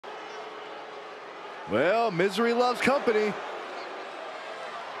Well, misery loves company.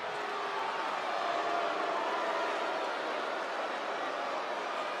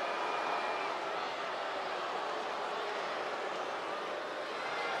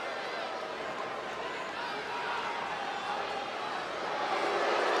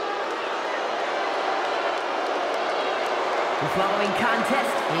 The following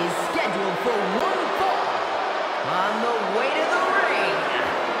contest is scheduled for one fall. On the way to the ring,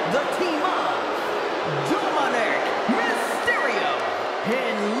 the team of Dominik Mysterio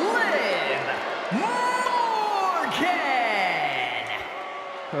and Liv Morgan.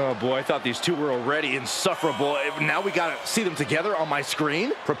 Oh boy, I thought these two were already insufferable. Now we gotta see them together on my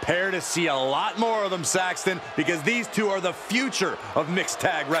screen. Prepare to see a lot more of them, Saxton, because these two are the future of mixed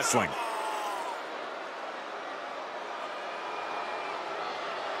tag wrestling.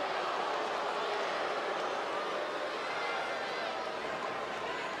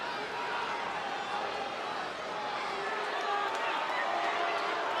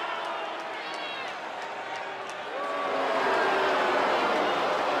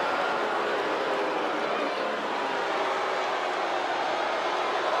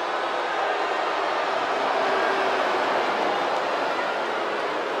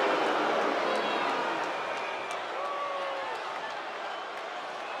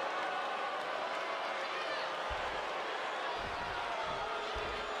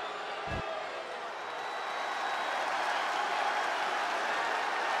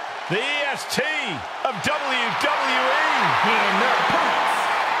 The EST of WWE. And their opponents,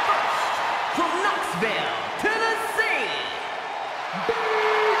 first, from Knoxville, Tennessee,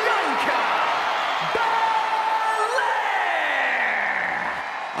 Bianca Belair.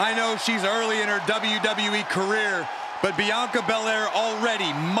 I know she's early in her WWE career, but Bianca Belair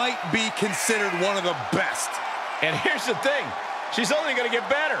already might be considered one of the best. And here's the thing, she's only going to get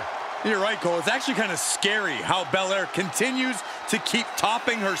better. You're right, Cole. It's actually kind of scary how Belair continues to keep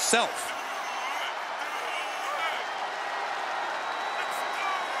topping herself.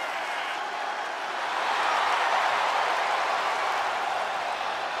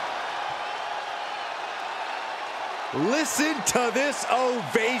 Listen to this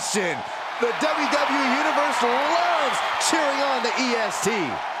ovation. The WWE Universe loves cheering on the EST.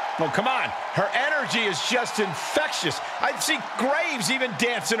 Well, come on. Her energy is just infectious. I see Graves even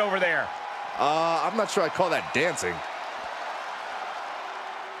dancing over there. I'm not sure I'd call that dancing.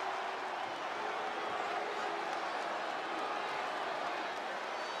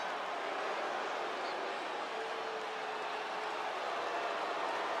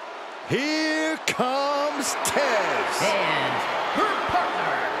 Here comes Tez. And her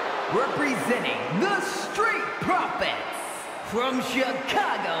partner, representing the Street Profits from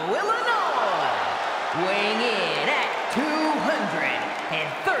Chicago, Illinois, weighing in at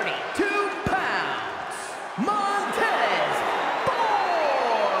 232 pounds, Montez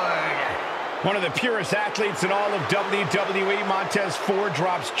Ford. One of the purest athletes in all of WWE, Montez Ford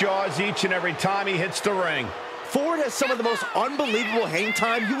drops jaws each and every time he hits the ring. Ford has some of the most unbelievable hang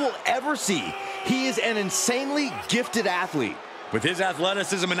time you will ever see. He is an insanely gifted athlete. With his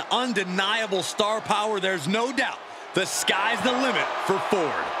athleticism and undeniable star power, there's no doubt the sky's the limit for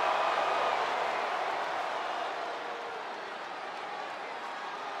Ford.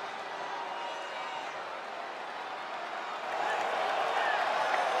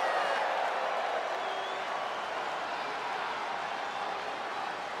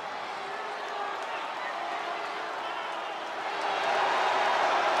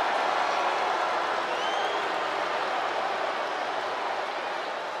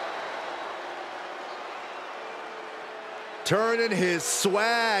 Turning his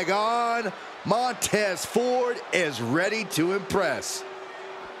swag on, Montez Ford is ready to impress.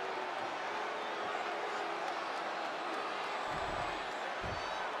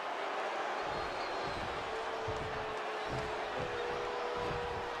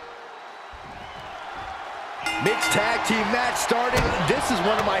 Mixed tag team match starting. This is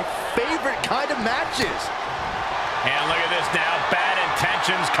one of my favorite kind of matches. And look at this now, bad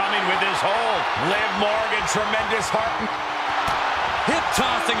intentions coming with this hold. Liv Morgan, tremendous heart. Hip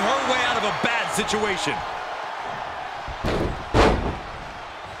tossing her way out of a bad situation.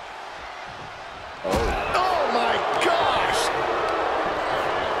 Oh my gosh!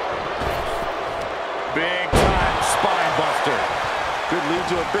 Big time spine buster. Could lead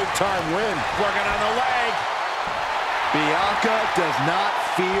to a big time win. Working on the leg. Bianca does not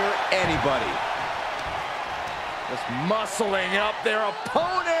fear anybody. Just muscling up their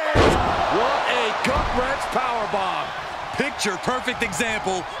opponent. What a gut-wrench powerbomb. Picture perfect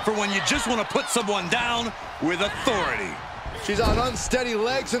example for when you just want to put someone down with authority. She's on unsteady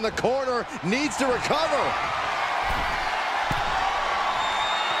legs in the corner, needs to recover.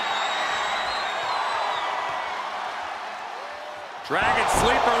 Dragon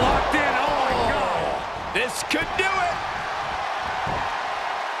sleeper locked in. Oh my God. This could do it.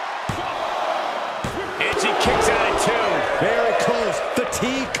 And she kicks out at 2. Very close.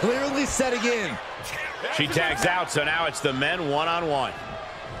 Fatigue clearly setting in. She tags out, so now it's the men one-on-one.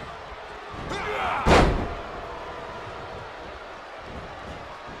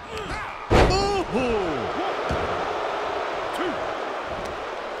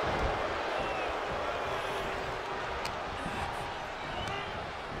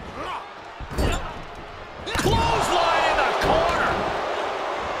 Clothesline in the corner.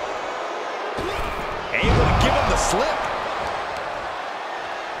 Able to give him the slip.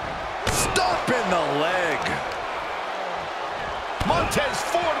 Stomp in the leg. Montez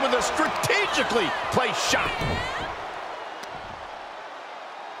forward with a strategically placed shot.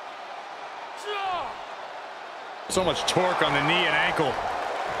 So much torque on the knee and ankle.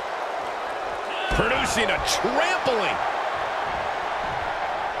 Producing a trampling.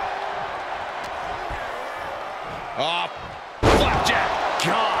 Flapjack.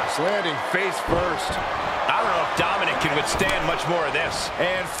 Gosh, landing face first. I don't know if Dominik can withstand much more of this.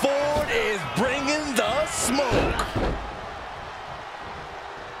 And Ford is bringing the smoke.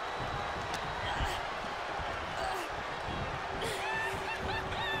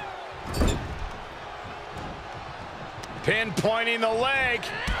 Pinpointing the leg.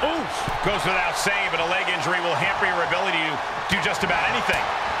 Oof. Goes without saying, but a leg injury will hamper your ability to do just about anything.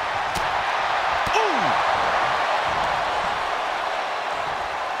 Ooh.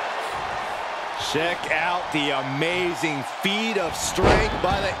 Check out the amazing feat of strength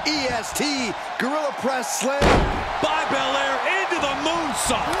by the EST. Gorilla press slam by Belair into the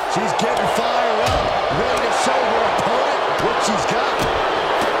moonsault. She's getting fired up, ready to show her opponent what she's got.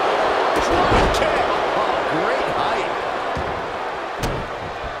 Drop kick. Oh, great height.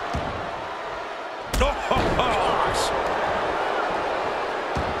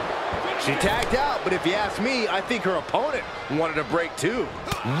 She tagged out, but if you ask me, I think her opponent wanted a break too.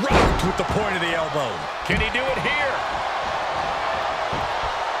 Rocked with the point of the elbow. Can he do it here?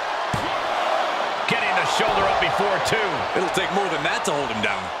 Getting the shoulder up before 2. It'll take more than that to hold him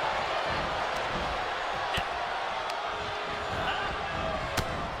down.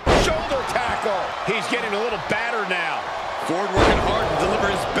 Shoulder tackle. He's getting a little battered now. Ford working hard to deliver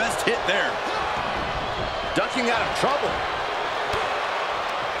his best hit there. Ducking out of trouble.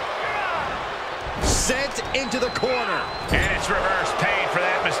 Sent into the corner. And it's reverse pain for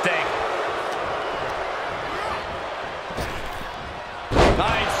that mistake.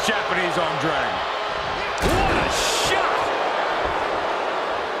 Nice Japanese arm drag. What a shot!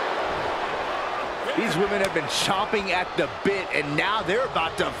 These women have been chomping at the bit, and now they're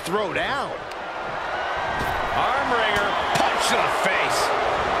about to throw down. Arm wringer, punch to the face.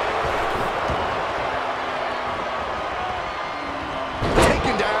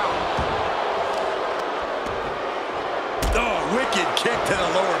 Taken down. Oh, wicked kick to the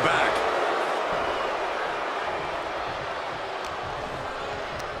lower back.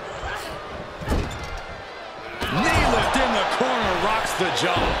 Knee lift in the corner, rocks the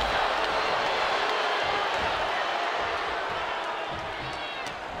jaw.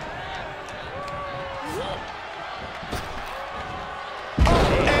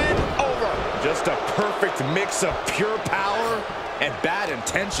 Just a perfect mix of pure power and bad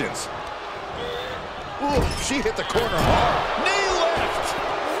intentions. Ooh, she hit the corner hard. Knee lift!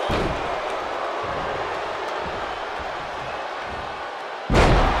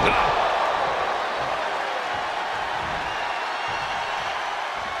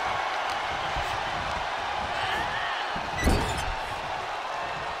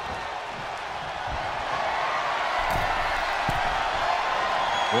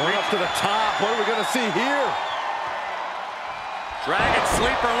 Going up to the top. What are we going to see here? Dragon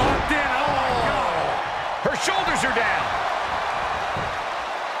sleeper locked in. Oh, my God. Her shoulders are down.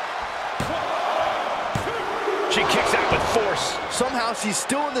 She kicks out with force. Somehow she's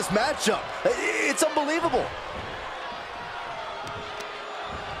still in this matchup. It's unbelievable.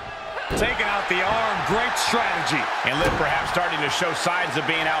 Taking out the arm. Great strategy. And Liv perhaps starting to show signs of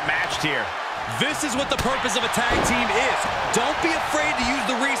being outmatched here. This is what the purpose of a tag team is. Don't be afraid to use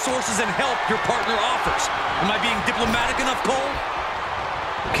the resources and help your partner offers. Am I being diplomatic enough, Cole?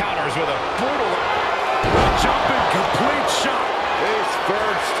 Counters with a brutal Jumping complete shot. Face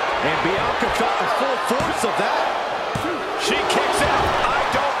first. And Bianca felt the full force of that. She kicks out. I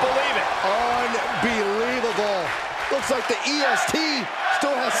don't believe it. Unbelievable. Looks like the EST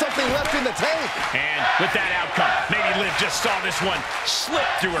still has something left in the tank. And with that outcome, maybe Liv just saw this one slip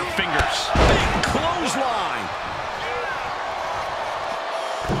through her fingers. Big clothesline.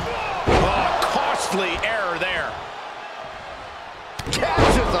 Oh, costly error there.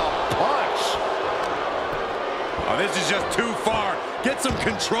 Catches a punch. Oh, this is just too far. Get some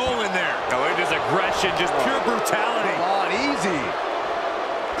control in there. Oh, it is aggression, just pure brutality. Come on, easy.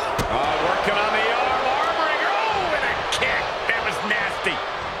 Oh, working on the arm, armoring. Oh, and a kick. That was nasty.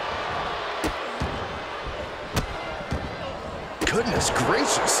 Goodness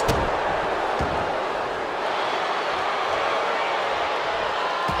gracious.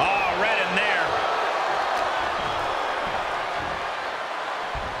 Oh, right in there.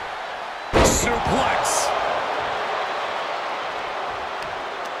 Suplex.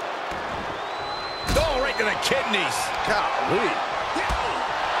 Oh, right to the kidneys. Golly.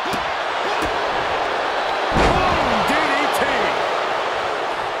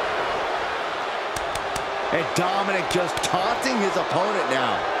 And Dominik just taunting his opponent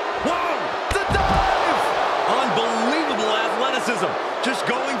now. Whoa! The dive! Unbelievable athleticism. Just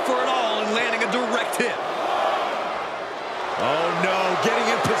going for it all and landing a direct hit. Oh no, getting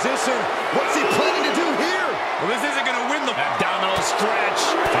in position. What's he planning to do here? Well, this isn't going to win the abdominal stretch.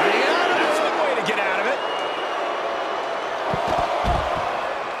 Fighting out of That's it. one way to get out of it.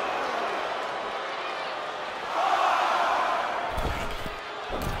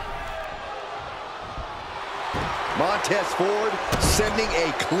 Montez Ford sending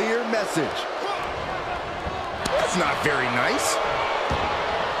a clear message. That's not very nice.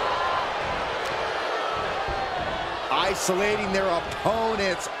 Isolating their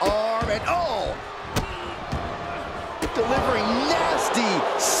opponent's arm and oh! Delivering nasty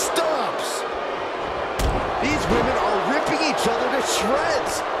stomps. These women are ripping each other to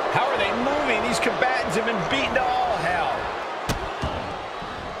shreds. How are they moving? These combatants have been beaten to all hell.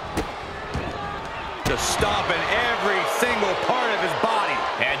 Just stomping every single part of his body.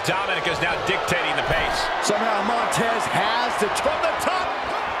 And Dominik is now dictating the pace. Somehow Montez has to from the top.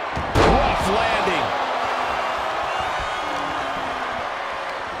 Rough landing.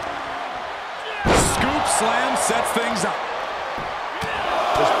 Scoop slam sets things up.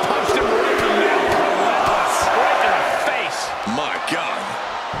 Just punched him right in the mouth. Relentless. Right in the face. My God.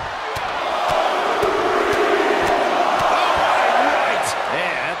 Oh, right.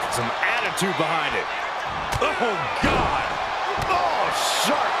 Yeah, that's some attitude behind it. Oh, God. Oh,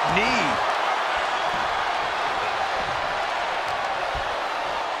 sharp knee.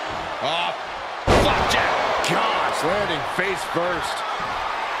 Flapjack. Gosh, landing face first.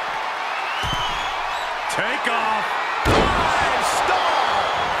 Take off. Five-star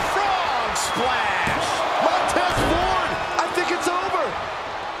frog splash. Montez Ford, I think it's over.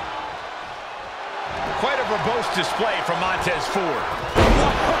 Quite a verbose display from Montez Ford.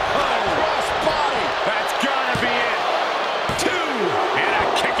 Cross body. That's gotta be it. Two. And a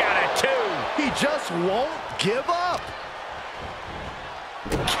kick out at two. He just won't give up.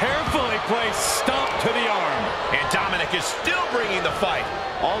 Carefully placed stomp to the arm. And Dominik is still bringing the fight.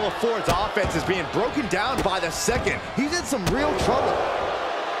 All of Ford's offense is being broken down by the second. He's in some real trouble.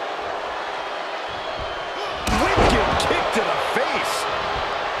 Wicked kick to the face.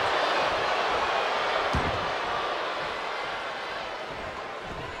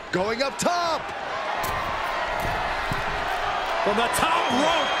 Going up top. From the top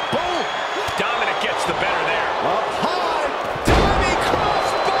rope. Boom. Dominik gets the better there. Up high. Diving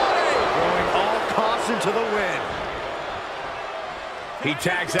crossbody. Throwing all caution to the wind. He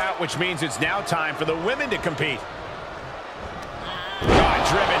tags out, which means it's now time for the women to compete.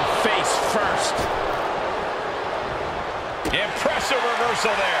 Driven face first. Impressive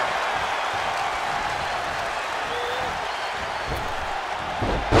reversal there.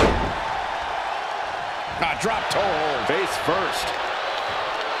 Drop toe hold. Face first.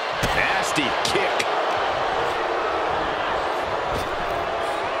 Nasty kick.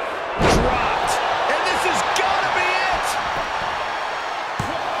 Dropped. And this has got to be it.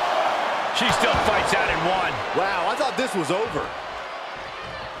 She still fights out in one. Wow, I thought this was over.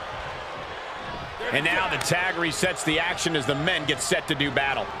 And now the tag resets the action as the men get set to do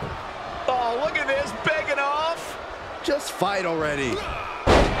battle. Oh, look at this, begging off. Just fight already.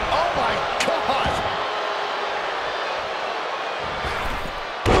 Oh my God.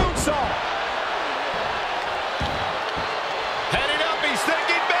 Moonsault. Heading up, he's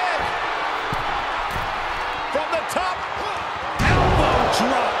thinking big. From the top. Elbow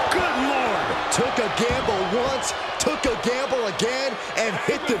drop, good Lord. Took a gamble once, took a gamble again, and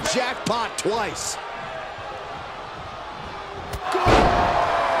hit the jackpot twice.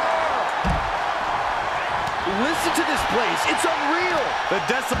 listen to this place. It's unreal. The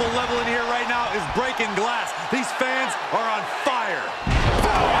decibel level in here right now is breaking glass. These fans are on fire.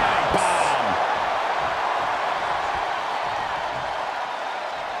 Bomb.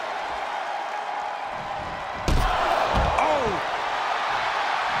 Oh!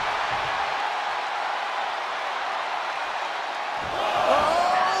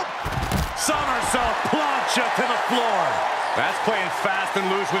 Somersault plancha to the floor. That's playing fast and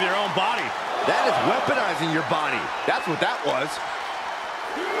loose with your own body. That is weaponizing your body. That's what that was.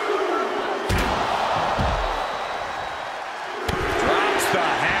 Drops the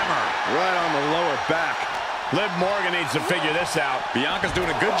hammer. Right on the lower back. Liv Morgan needs to figure this out. Bianca's doing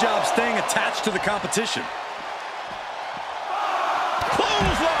a good job staying attached to the competition.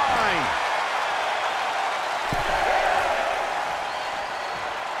 Clothesline!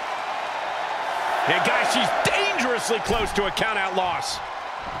 And guys, she's dangerously close to a count-out loss.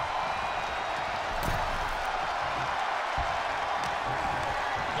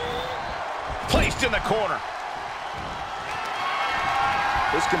 Placed in the corner.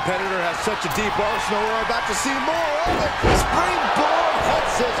 This competitor has such a deep arsenal. We're about to see more of it. Springboard head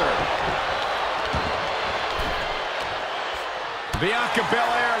scissor. Bianca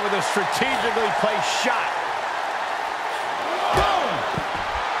Belair with a strategically placed shot. Boom!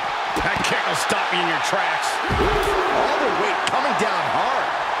 That kick will stop you in your tracks. All the weight coming down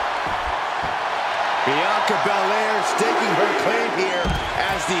hard. Bianca Belair staking her claim here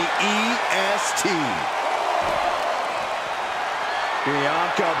as the EST.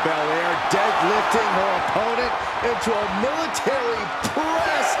 Bianca Belair deadlifting her opponent into a military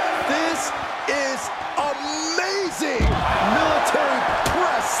press. This is amazing. Military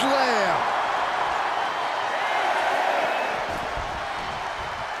press slam.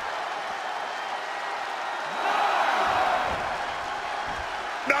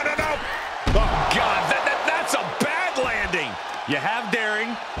 No, no, no. Oh, God, that's a bad landing. You have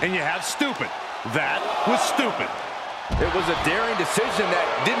daring and you have stupid. That was stupid. It was a daring decision that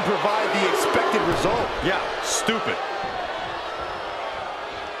didn't provide the expected result. Yeah, stupid.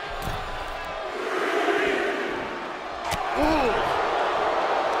 Ooh.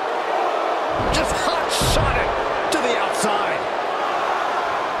 Just hot shot it to the outside.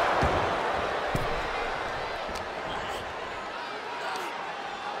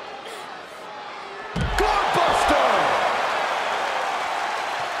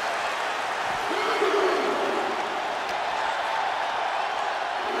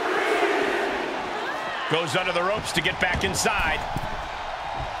 Goes under the ropes to get back inside.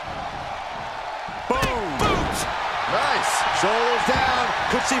 Boom! Boot! Nice. Shoulders down.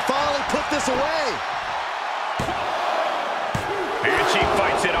 Could she finally put this away? And she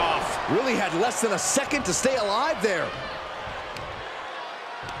fights it off. Really had less than a second to stay alive there.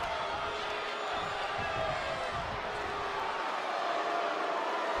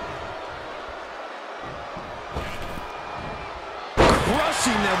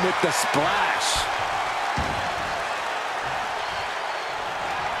 Crushing them with the splash.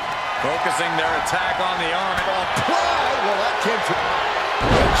 Focusing their attack on the arm. Well, that came to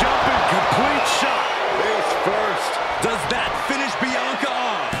A jumping complete shot. face first. Does that finish Bianca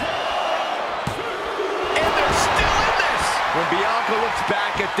off? And they're still in this. When Bianca looks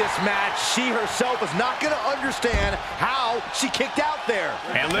back at this match, she herself is not going to understand how she kicked out there.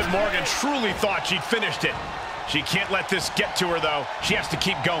 And Liv Morgan truly thought she'd finished it. She can't let this get to her, though. She has to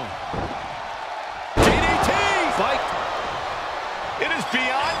keep going. DDT! Fight. It is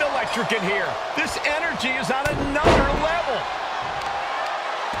beyond electric in here. This energy is on another level.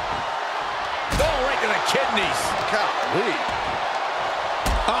 Oh, right to the kidneys. Golly.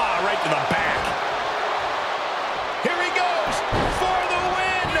 Ah, right to the back. Here he goes for the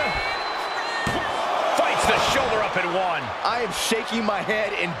win. Fights the shoulder up at one. I am shaking my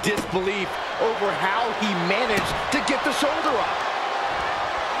head in disbelief over how he managed to get the shoulder up.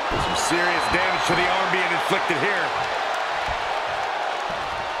 Some serious damage to the arm being inflicted here.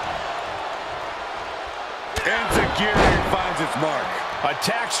 Enziguri finds its mark.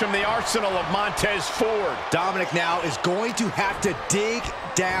 Attacks from the arsenal of Montez Ford. Dominik now is going to have to dig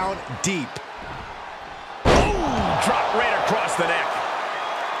down deep. Ooh, drop right across the neck.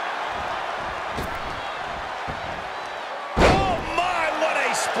 Oh my, what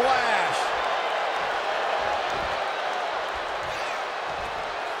a splash.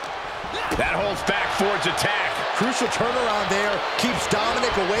 That holds back Ford's attack. Crucial turnaround there keeps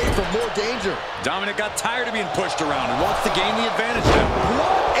Dominik away from more danger. Dominik got tired of being pushed around and wants to gain the advantage now.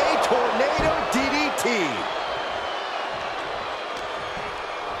 What a tornado DDT.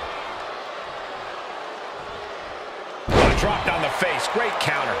 Dropped on the face. Great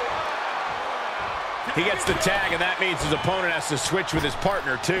counter. He gets the tag, and that means his opponent has to switch with his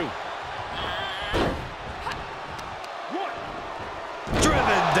partner, too.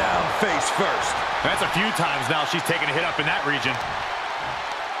 Driven down face first. That's a few times now she's taken a hit up in that region.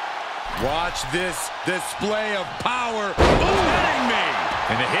 Watch this display of power. Kidding me!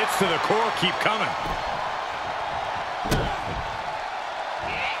 And the hits to the core keep coming.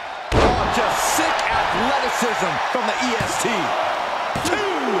 Oh, just sick athleticism from the EST. 2.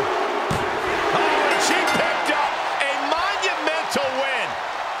 Oh, and she picked up a monumental win.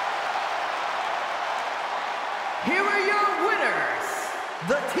 Here are your winners,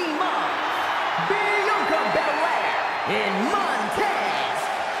 the team of Bianca Belair and Montez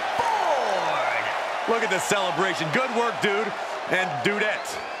Ford. Look at the celebration. Good work, dude. And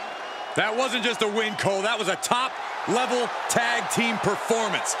dudette. That wasn't just a win, Cole. That was a top-level tag team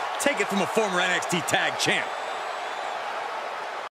performance. Take it from a former NXT tag champ.